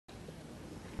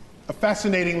A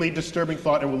fascinatingly disturbing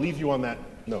thought, and we'll leave you on that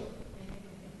note.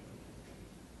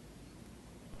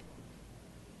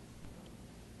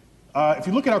 If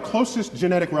you look at our closest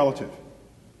genetic relative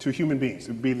to human beings,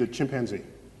 it would be the chimpanzee.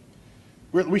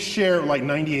 We share like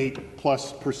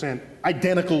 98+%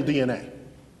 identical DNA.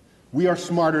 We are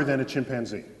smarter than a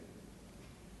chimpanzee.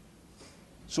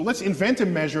 So let's invent a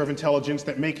measure of intelligence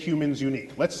that makes humans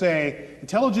unique. Let's say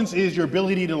intelligence is your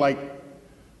ability to like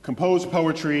compose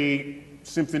poetry,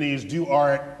 symphonies, do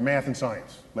art, math, and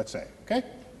science, let's say, okay?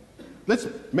 Let's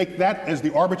make that as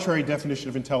the arbitrary definition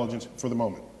of intelligence for the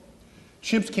moment.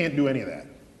 Chimps can't do any of that.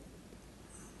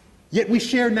 Yet we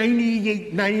share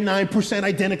 98, 99%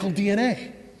 identical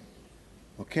DNA,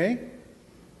 okay?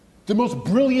 The most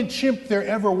brilliant chimp there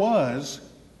ever was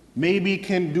maybe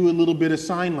can do a little bit of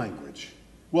sign language.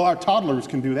 Well, our toddlers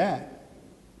can do that.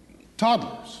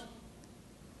 Toddlers.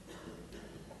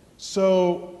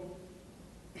 So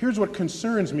here's what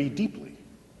concerns me deeply.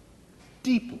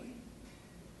 Deeply.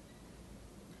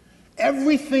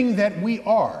 Everything that we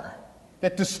are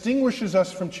that distinguishes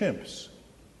us from chimps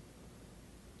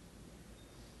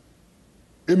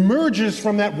emerges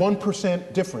from that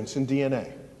 1% difference in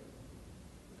DNA.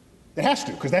 It has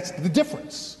to, because that's the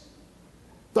difference.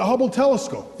 The Hubble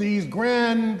telescope, these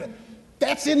grand,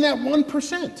 that's in that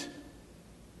 1%.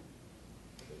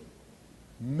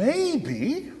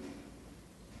 Maybe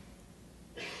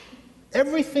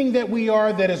everything that we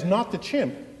are that is not the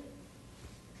chimp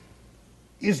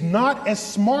is not as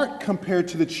smart compared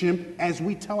to the chimp as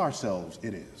we tell ourselves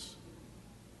it is.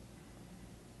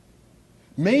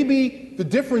 Maybe the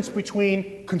difference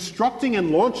between constructing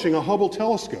and launching a Hubble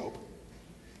telescope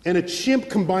and a chimp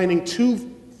combining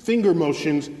two finger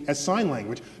motions as sign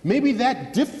language, maybe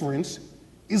that difference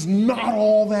is not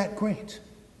all that great.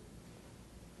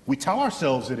 We tell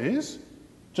ourselves it is,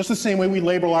 just the same way we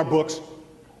label our books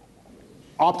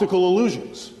optical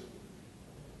illusions.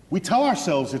 We tell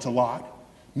ourselves it's a lot.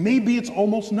 Maybe it's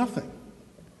almost nothing.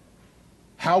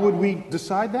 How would we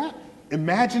decide that?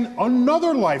 Imagine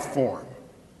another life form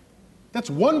that's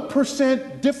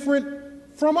 1%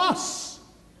 different from us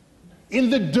in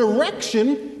the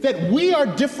direction that we are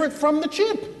different from the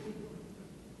chimp.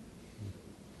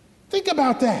 Think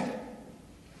about that.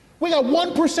 We got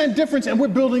 1% difference and we're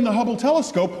building the Hubble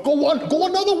telescope. Go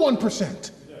another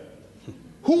 1%.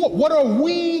 What are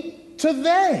we to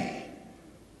they?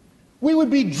 We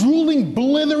would be drooling,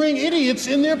 blithering idiots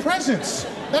in their presence.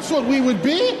 That's what we would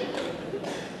be.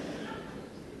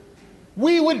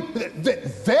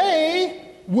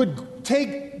 They would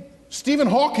take Stephen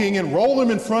Hawking and roll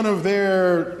him in front of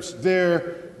their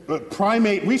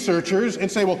primate researchers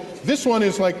and say, well, this one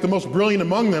is like the most brilliant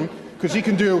among them because he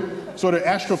can do sort of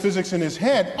astrophysics in his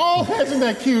head. Oh, isn't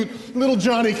that cute? Little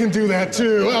Johnny can do that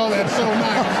too. Oh, that's so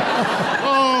nice.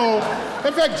 Oh,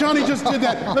 in fact, Johnny just did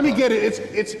that. Let me get it.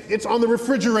 It's on the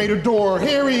refrigerator door.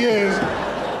 Here he is.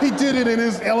 He did it in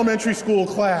his elementary school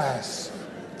class.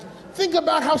 Think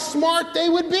about how smart they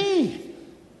would be.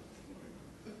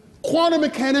 Quantum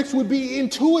mechanics would be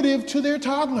intuitive to their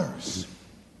toddlers.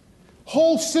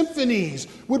 Whole symphonies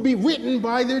would be written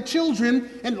by their children,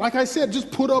 and like I said,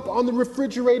 just put up on the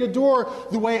refrigerator door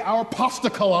the way our pasta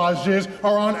collages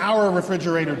are on our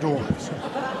refrigerator doors.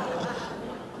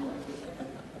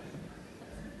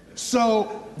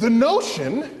 So the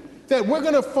notion that we're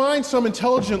going to find some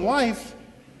intelligent life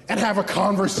and have a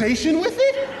conversation with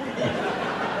it?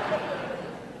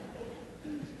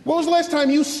 When was the last time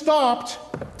you stopped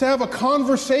to have a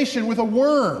conversation with a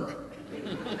worm?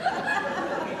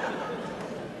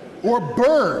 Or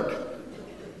bird?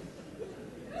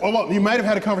 Well, you might have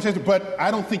had a conversation, but I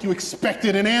don't think you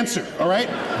expected an answer, all right?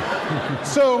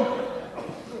 So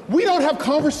we don't have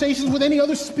conversations with any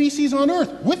other species on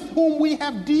Earth with whom we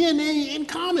have DNA in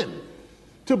common.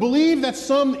 To believe that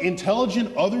some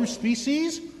intelligent other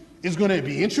species is going to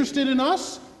be interested in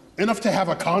us enough to have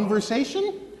a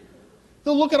conversation,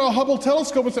 they'll look at our Hubble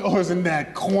telescope and say, oh, isn't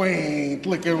that quaint?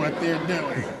 Look at what they're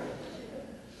doing.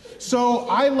 So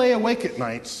I lay awake at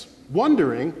nights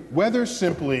wondering whether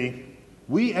simply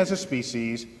we as a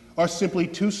species are simply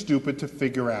too stupid to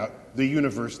figure out the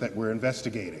universe that we're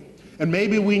investigating. And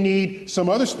maybe we need some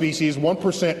other species,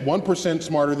 1%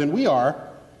 smarter than we are,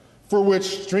 for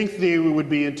which string theory would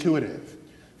be intuitive,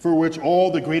 for which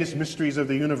all the greatest mysteries of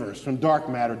the universe, from dark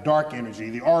matter, dark energy,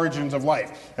 the origins of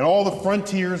life, and all the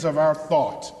frontiers of our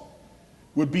thought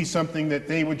would be something that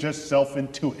they would just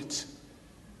self-intuit.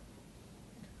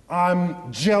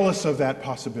 I'm jealous of that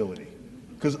possibility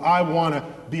because I want to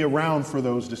be around for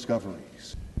those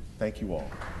discoveries. Thank you all.